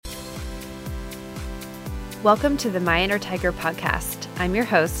Welcome to the My Inner Tiger podcast. I'm your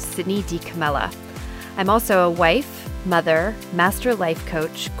host, Sydney D. Camella. I'm also a wife, mother, master life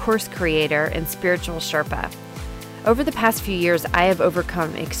coach, course creator, and spiritual Sherpa. Over the past few years, I have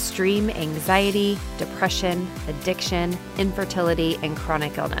overcome extreme anxiety, depression, addiction, infertility, and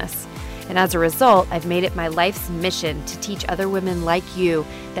chronic illness. And as a result, I've made it my life's mission to teach other women like you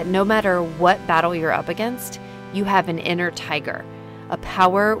that no matter what battle you're up against, you have an inner tiger, a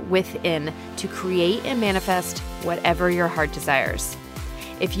power within to create and manifest whatever your heart desires.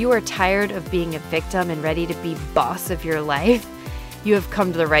 If you are tired of being a victim and ready to be boss of your life, you have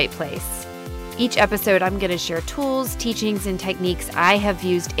come to the right place. Each episode, I'm going to share tools, teachings, and techniques I have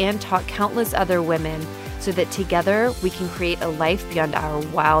used and taught countless other women so that together we can create a life beyond our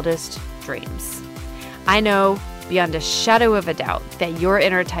wildest dreams. I know beyond a shadow of a doubt that your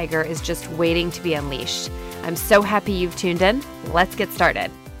inner tiger is just waiting to be unleashed. I'm so happy you've tuned in. Let's get started.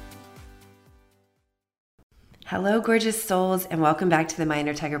 Hello, gorgeous souls, and welcome back to the My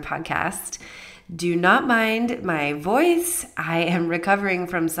Inner Tiger podcast. Do not mind my voice. I am recovering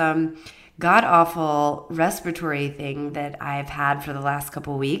from some god-awful respiratory thing that I've had for the last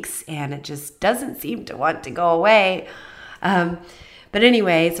couple weeks, and it just doesn't seem to want to go away. But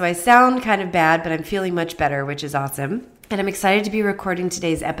anyway, so I sound kind of bad, but I'm feeling much better, which is awesome. And I'm excited to be recording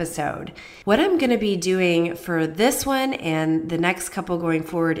today's episode. What I'm going to be doing for this one and the next couple going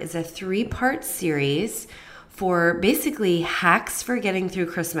forward is a 3-part series for basically hacks for getting through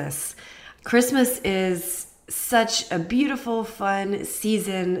Christmas. Christmas is such a beautiful, fun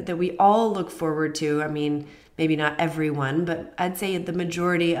season that we all look forward to. I mean, maybe not everyone, but I'd say the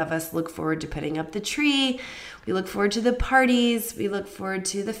majority of us look forward to putting up the tree. We look forward to the parties. We look forward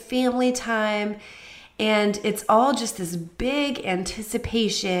to the family time. And it's all just this big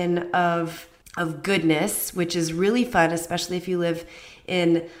anticipation of goodness, which is really fun, especially if you live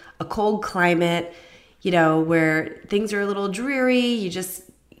in a cold climate, where things are a little dreary.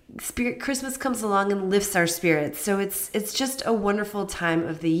 Christmas comes along and lifts our spirits. So it's just a wonderful time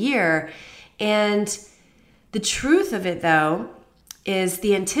of the year. And the truth of it, though, is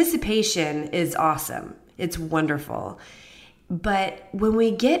the anticipation is awesome. It's wonderful. But when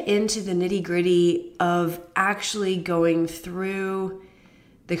we get into the nitty-gritty of actually going through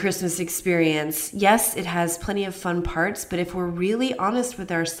the Christmas experience, yes, it has plenty of fun parts, but if we're really honest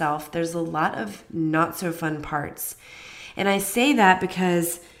with ourselves, there's a lot of not so fun parts. And I say that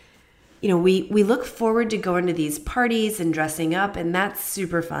because, we look forward to going to these parties and dressing up, and that's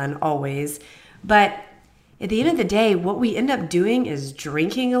super fun always. But at the end of the day, what we end up doing is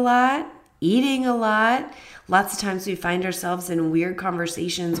drinking a lot, eating a lot. Lots of times we find ourselves in weird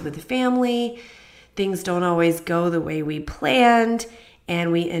conversations with family. Things don't always go the way we planned,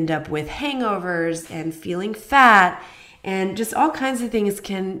 and we end up with hangovers and feeling fat, and just all kinds of things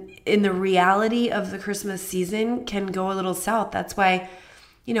in the reality of the Christmas season, can go a little south. That's why,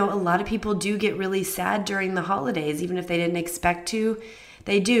 a lot of people do get really sad during the holidays, even if they didn't expect to.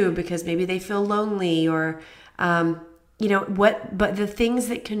 They do, because maybe they feel lonely or, but the things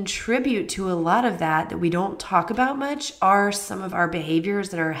that contribute to a lot of that we don't talk about much are some of our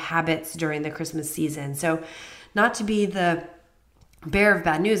behaviors and our habits during the Christmas season. So not to be the bearer of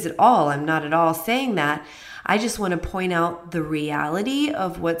bad news at all, I'm not at all saying that. I just want to point out the reality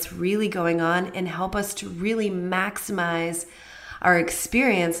of what's really going on and help us to really maximize our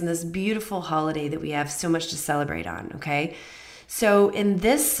experience in this beautiful holiday that we have so much to celebrate on, okay? So in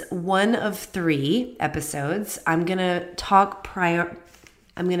this one of 3 episodes, I'm going to talk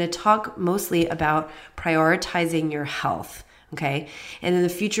mostly about prioritizing your health, okay? And in the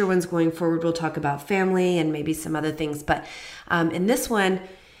future ones going forward, we'll talk about family and maybe some other things. But in this one,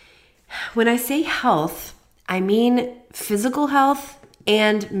 when I say health, I mean physical health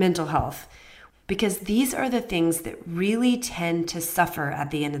and mental health, because these are the things that really tend to suffer at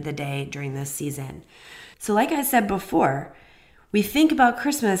the end of the day during this season. So like I said before, we think about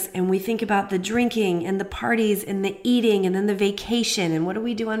Christmas and we think about the drinking and the parties and the eating and then the vacation. And what do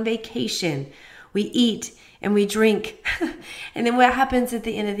we do on vacation? We eat and we drink. And then what happens at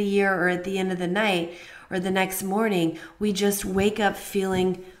the end of the year or at the end of the night or the next morning? We just wake up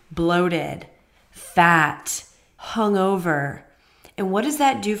feeling bloated, fat, hungover. And what does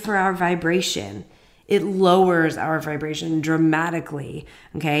that do for our vibration? It lowers our vibration dramatically,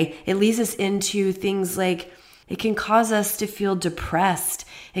 okay? It leads us into things like it can cause us to feel depressed.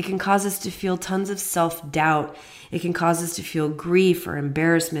 It can cause us to feel tons of self-doubt. It can cause us to feel grief or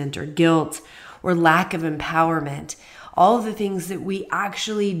embarrassment or guilt or lack of empowerment. All of the things that we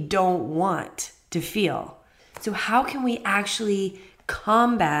actually don't want to feel. So how can we actually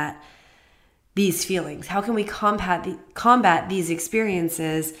combat these feelings? How can we combat these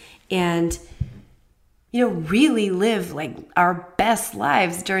experiences and really live like our best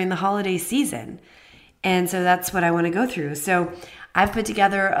lives during the holiday season. And so that's what I want to go through. So I've put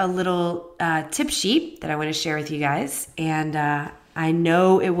together a little tip sheet that I want to share with you guys. And I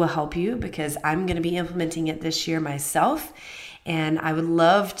know it will help you because I'm going to be implementing it this year myself. And I would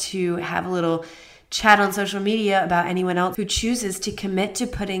love to have a little chat on social media about anyone else who chooses to commit to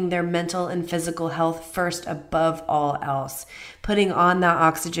putting their mental and physical health first above all else. Putting on that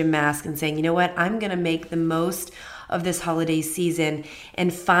oxygen mask and saying, you know what, I'm going to make the most of this holiday season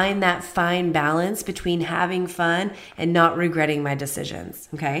and find that fine balance between having fun and not regretting my decisions,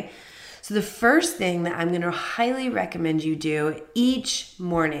 okay? So the first thing that I'm going to highly recommend you do each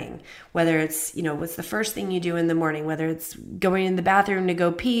morning, whether it's, what's the first thing you do in the morning, whether it's going in the bathroom to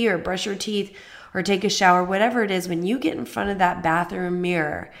go pee or brush your teeth or take a shower, whatever it is, when you get in front of that bathroom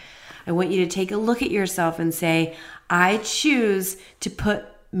mirror, I want you to take a look at yourself and say, I choose to put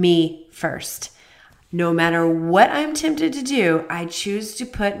me first. No matter what I'm tempted to do, I choose to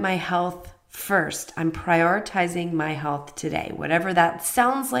put my health first. I'm prioritizing my health today. Whatever that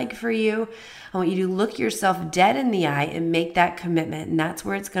sounds like for you, I want you to look yourself dead in the eye and make that commitment. And that's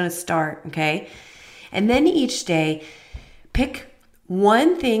where it's going to start, okay? And then each day, pick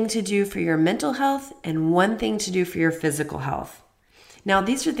one thing to do for your mental health and one thing to do for your physical health. Now,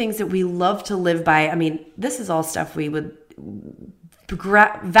 these are things that we love to live by. I mean, this is all stuff we would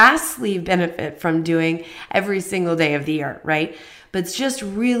vastly benefit from doing every single day of the year, right? But it's just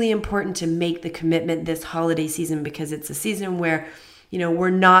really important to make the commitment this holiday season because it's a season where, we're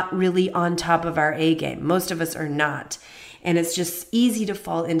not really on top of our A game. Most of us are not. And it's just easy to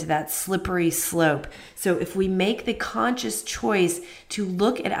fall into that slippery slope. So if we make the conscious choice to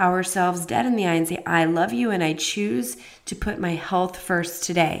look at ourselves dead in the eye and say, I love you and I choose to put my health first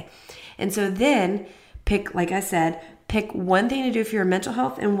today. And so then pick one thing to do for your mental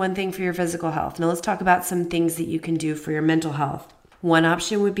health and one thing for your physical health. Now let's talk about some things that you can do for your mental health. One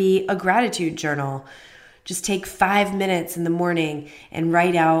option would be a gratitude journal. Just take 5 minutes in the morning and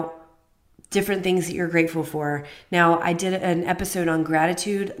write out different things that you're grateful for. Now, I did an episode on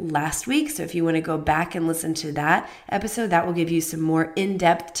gratitude last week, so if you want to go back and listen to that episode, that will give you some more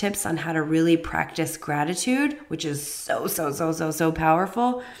in-depth tips on how to really practice gratitude, which is so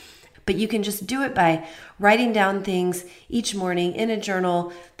powerful. But you can just do it by writing down things each morning in a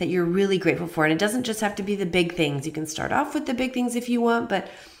journal that you're really grateful for. And it doesn't just have to be the big things. You can start off with the big things if you want, but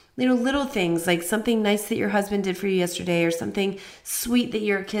little things like something nice that your husband did for you yesterday or something sweet that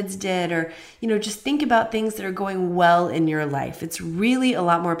your kids did, or, just think about things that are going well in your life. It's really a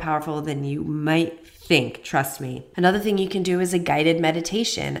lot more powerful than you might think. Trust me. Another thing you can do is a guided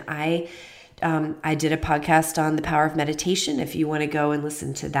meditation. I did a podcast on the power of meditation. If you want to go and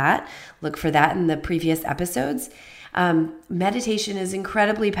listen to that, look for that in the previous episodes. Meditation is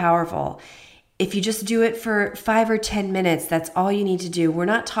incredibly powerful. If you just do it for 5 or 10 minutes, that's all you need to do. We're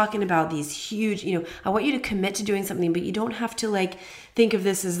not talking about these huge, I want you to commit to doing something, but you don't have to think of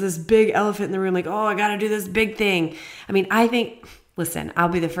this as this big elephant in the room, I got to do this big thing. I mean, listen, I'll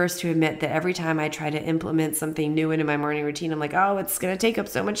be the first to admit that every time I try to implement something new into my morning routine, I'm like, oh, it's going to take up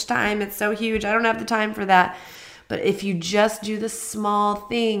so much time. It's so huge. I don't have the time for that. But if you just do the small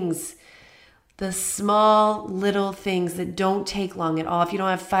things, the small little things that don't take long at all. If you don't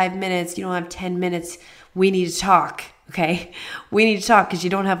have 5 minutes, you don't have 10 minutes, we need to talk, okay? We need to talk because you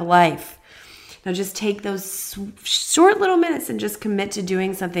don't have a life. Now just take those short little minutes and just commit to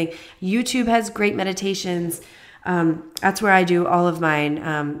doing something. YouTube has great meditations. That's where I do all of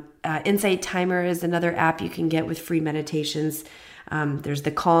mine. Insight Timer is another app you can get with free meditations. There's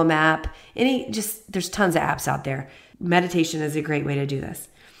the Calm app. There's tons of apps out there. Meditation is a great way to do this.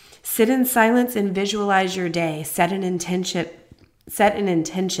 Sit in silence and visualize your day. Set an intention.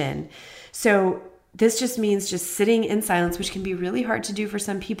 So this just means just sitting in silence, which can be really hard to do for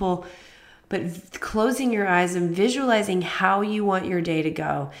some people, but closing your eyes and visualizing how you want your day to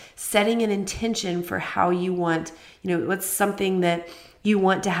go, setting an intention for how you want, what's something that you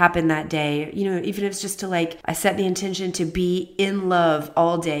want to happen that day, even if it's just to I set the intention to be in love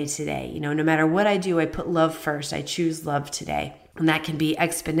all day today. No matter what I do, I put love first. I choose love today. And that can be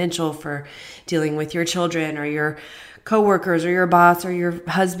exponential for dealing with your children or your coworkers or your boss or your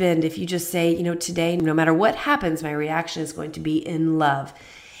husband. If you just say, today, no matter what happens, my reaction is going to be in love.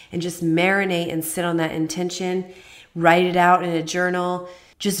 And just marinate and sit on that intention, write it out in a journal.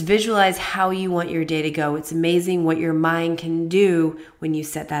 Just visualize how you want your day to go. It's amazing what your mind can do when you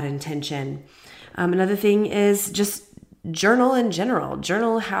set that intention. Another thing is just journal in general.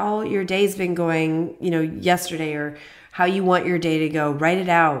 Journal how your day's been going, yesterday, or how you want your day to go. Write it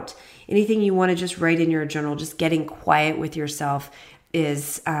out. Anything you want to just write in your journal, just getting quiet with yourself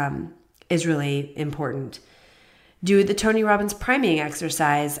is is really important. Do the Tony Robbins priming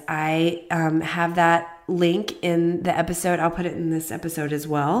exercise. I have that link in the episode. I'll put it in this episode as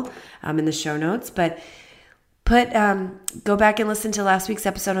well, in the show notes. But go back and listen to last week's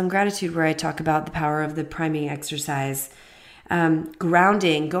episode on gratitude where I talk about the power of the priming exercise.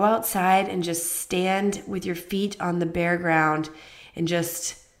 Grounding. Go outside and just stand with your feet on the bare ground and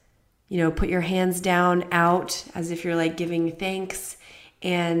just, put your hands down out as if you're like giving thanks,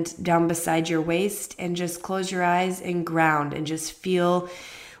 and down beside your waist, and just close your eyes and ground and just feel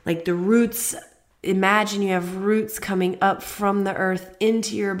like the roots. Imagine you have roots coming up from the earth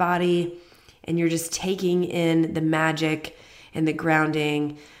into your body, and you're just taking in the magic and the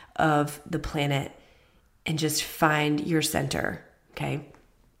grounding of the planet, and just find your center. Okay.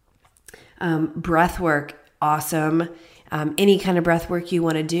 Breath work. Awesome. Any kind of breath work you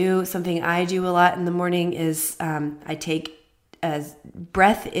want to do. Something I do a lot in the morning is I take a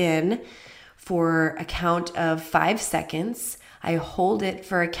breath in for a count of 5 seconds. I hold it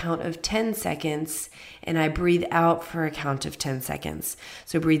for a count of 10 seconds, and I breathe out for a count of 10 seconds.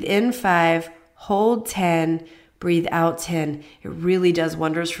 So breathe in 5, hold 10, breathe out 10. It really does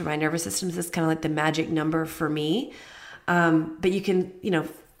wonders for my nervous system. It's kind of like the magic number for me. But you can,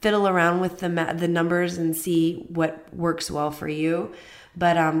 fiddle around with the numbers and see what works well for you.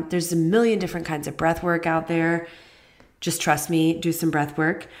 But there's a million different kinds of breath work out there. Just trust me, do some breath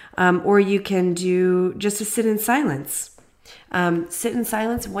work. Or you can do just to sit in silence. Sit in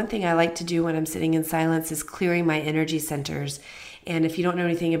silence. One thing I like to do when I'm sitting in silence is clearing my energy centers. And if you don't know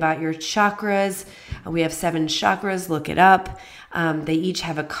anything about your chakras, we have 7 chakras. Look it up. They each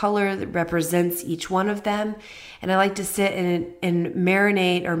have a color that represents each one of them. And I like to sit and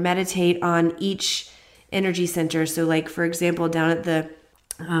marinate or meditate on each energy center. So like, for example, down at the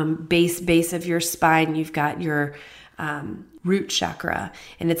base of your spine, you've got your root chakra,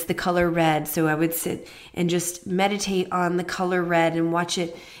 and it's the color red. So I would sit and just meditate on the color red and watch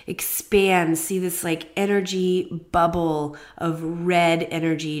it expand. See this like energy bubble of red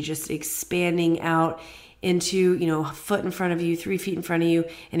energy just expanding out into, a foot in front of you, 3 feet in front of you,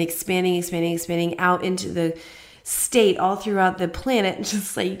 and expanding out into the state all throughout the planet.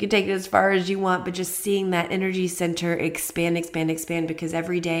 Just like you can take it as far as you want, but just seeing that energy center expand, because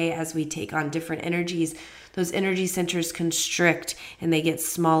every day as we take on different energies, those energy centers constrict and they get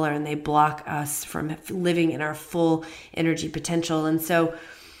smaller and they block us from living in our full energy potential. And so,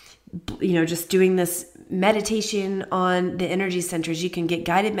 just doing this meditation on the energy centers, you can get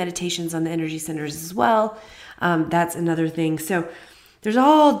guided meditations on the energy centers as well. That's another thing. So there's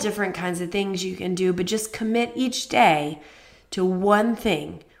all different kinds of things you can do, but just commit each day to one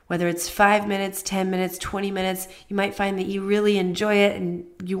thing, whether it's 5 minutes, 10 minutes, 20 minutes. You might find that you really enjoy it and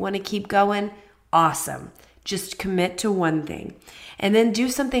you want to keep going. Awesome. Just commit to one thing. And then do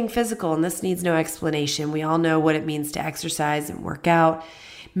something physical. And this needs no explanation. We all know what it means to exercise and work out.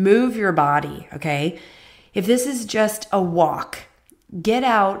 Move your body, okay? If this is just a walk, get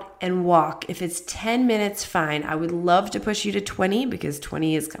out and walk. If it's 10 minutes, fine. I would love to push you to 20 because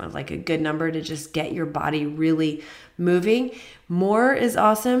 20 is kind of like a good number to just get your body really moving. More is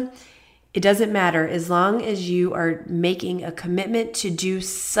awesome. It doesn't matter as long as you are making a commitment to do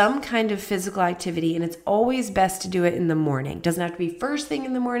some kind of physical activity, and it's always best to do it in the morning. It doesn't have to be first thing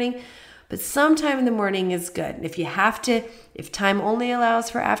in the morning, but sometime in the morning is good. And if time only allows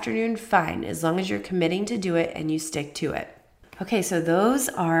for afternoon, fine, as long as you're committing to do it and you stick to it. Okay, so those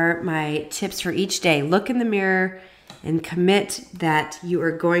are my tips for each day. Look in the mirror and commit that you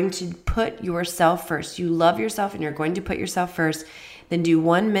are going to put yourself first. You love yourself and you're going to put yourself first. Then do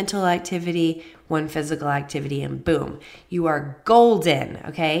one mental activity, one physical activity, and boom, you are golden,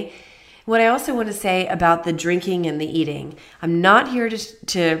 okay? What I also want to say about the drinking and the eating, I'm not here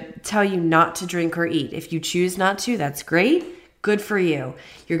to tell you not to drink or eat. If you choose not to, that's great. Good for you.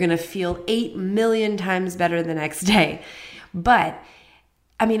 You're going to feel 8 million times better the next day. But,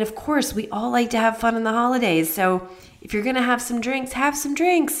 of course, we all like to have fun in the holidays. So if you're going to have some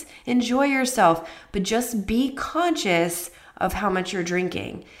drinks. Enjoy yourself. But just be conscious of how much you're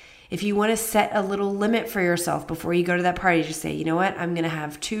drinking. If you want to set a little limit for yourself before you go to that party, just say, you know what, I'm going to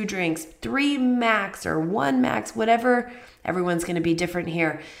have 2 drinks, 3 max or 1 max, whatever. Everyone's going to be different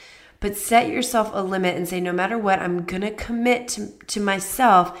here. But set yourself a limit and say, no matter what, I'm going to commit to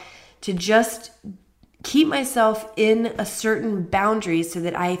myself to just keep myself in a certain boundary so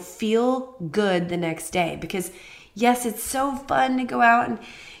that I feel good the next day. Because yes, it's so fun to go out and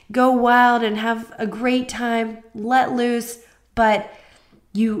go wild and have a great time, let loose, but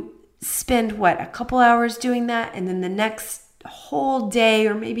you spend a couple hours doing that, and then the next whole day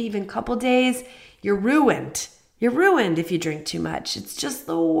or maybe even couple days, you're ruined. You're ruined if you drink too much. It's just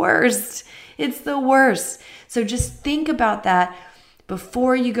the worst. It's the worst. So just think about that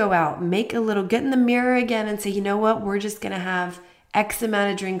before you go out. Get in the mirror again and say, you know what? We're just going to have X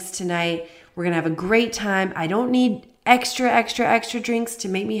amount of drinks tonight. We're going to have a great time. I don't need extra drinks to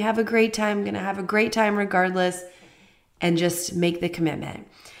make me have a great time. I'm going to have a great time regardless, and just make the commitment.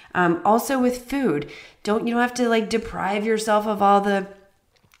 Also with food, you don't have to like deprive yourself of all the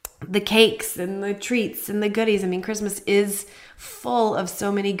cakes and the treats and the goodies. I mean, Christmas is full of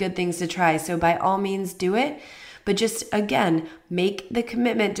so many good things to try. So by all means do it, but just again, make the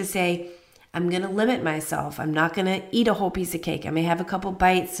commitment to say, I'm going to limit myself. I'm not going to eat a whole piece of cake. I may have a couple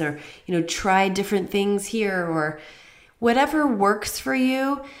bites, or, try different things here, or whatever works for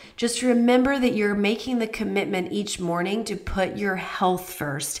you. Just remember that you're making the commitment each morning to put your health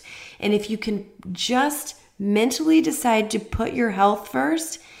first. And if you can just mentally decide to put your health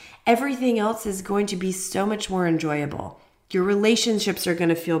first, everything else is going to be so much more enjoyable. Your relationships are going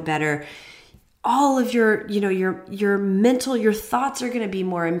to feel better. All of your thoughts are going to be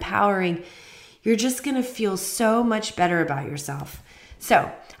more empowering. You're just going to feel so much better about yourself.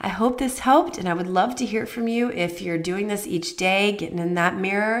 So I hope this helped, and I would love to hear from you if you're doing this each day, getting in that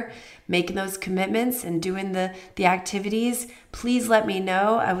mirror, making those commitments and doing the activities. Please let me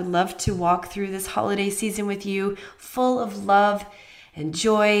know. I would love to walk through this holiday season with you, full of love and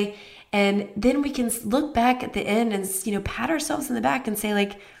joy. And then we can look back at the end and, pat ourselves in the back and say,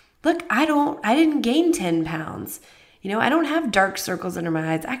 like, look, I didn't gain 10 pounds. I don't have dark circles under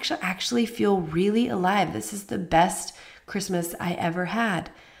my eyes. I actually feel really alive. This is the best Christmas I ever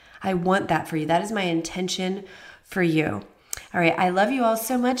had. I want that for you. That is my intention for you. All right. I love you all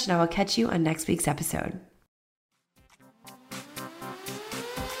so much, and I will catch you on next week's episode.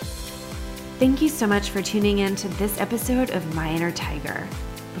 Thank you so much for tuning in to this episode of My Inner Tiger.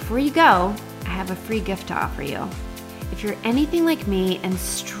 Before you go, I have a free gift to offer you. If you're anything like me and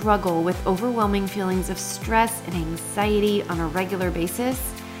struggle with overwhelming feelings of stress and anxiety on a regular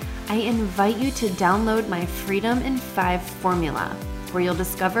basis, I invite you to download my Freedom in 5 formula, where you'll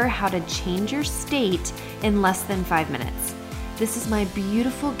discover how to change your state in less than 5 minutes. This is my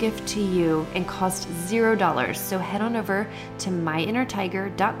beautiful gift to you and costs $0. So head on over to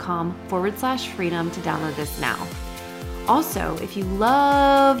myinnertiger.com/freedom to download this now. Also, if you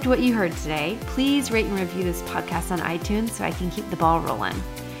loved what you heard today, please rate and review this podcast on iTunes so I can keep the ball rolling.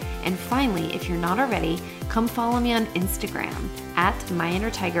 And finally, if you're not already, come follow me on Instagram at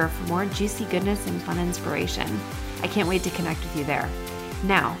myinnertiger for more juicy goodness and fun inspiration. I can't wait to connect with you there.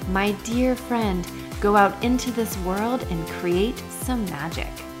 Now, my dear friend, go out into this world and create some magic.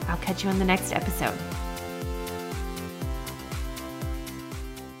 I'll catch you on the next episode.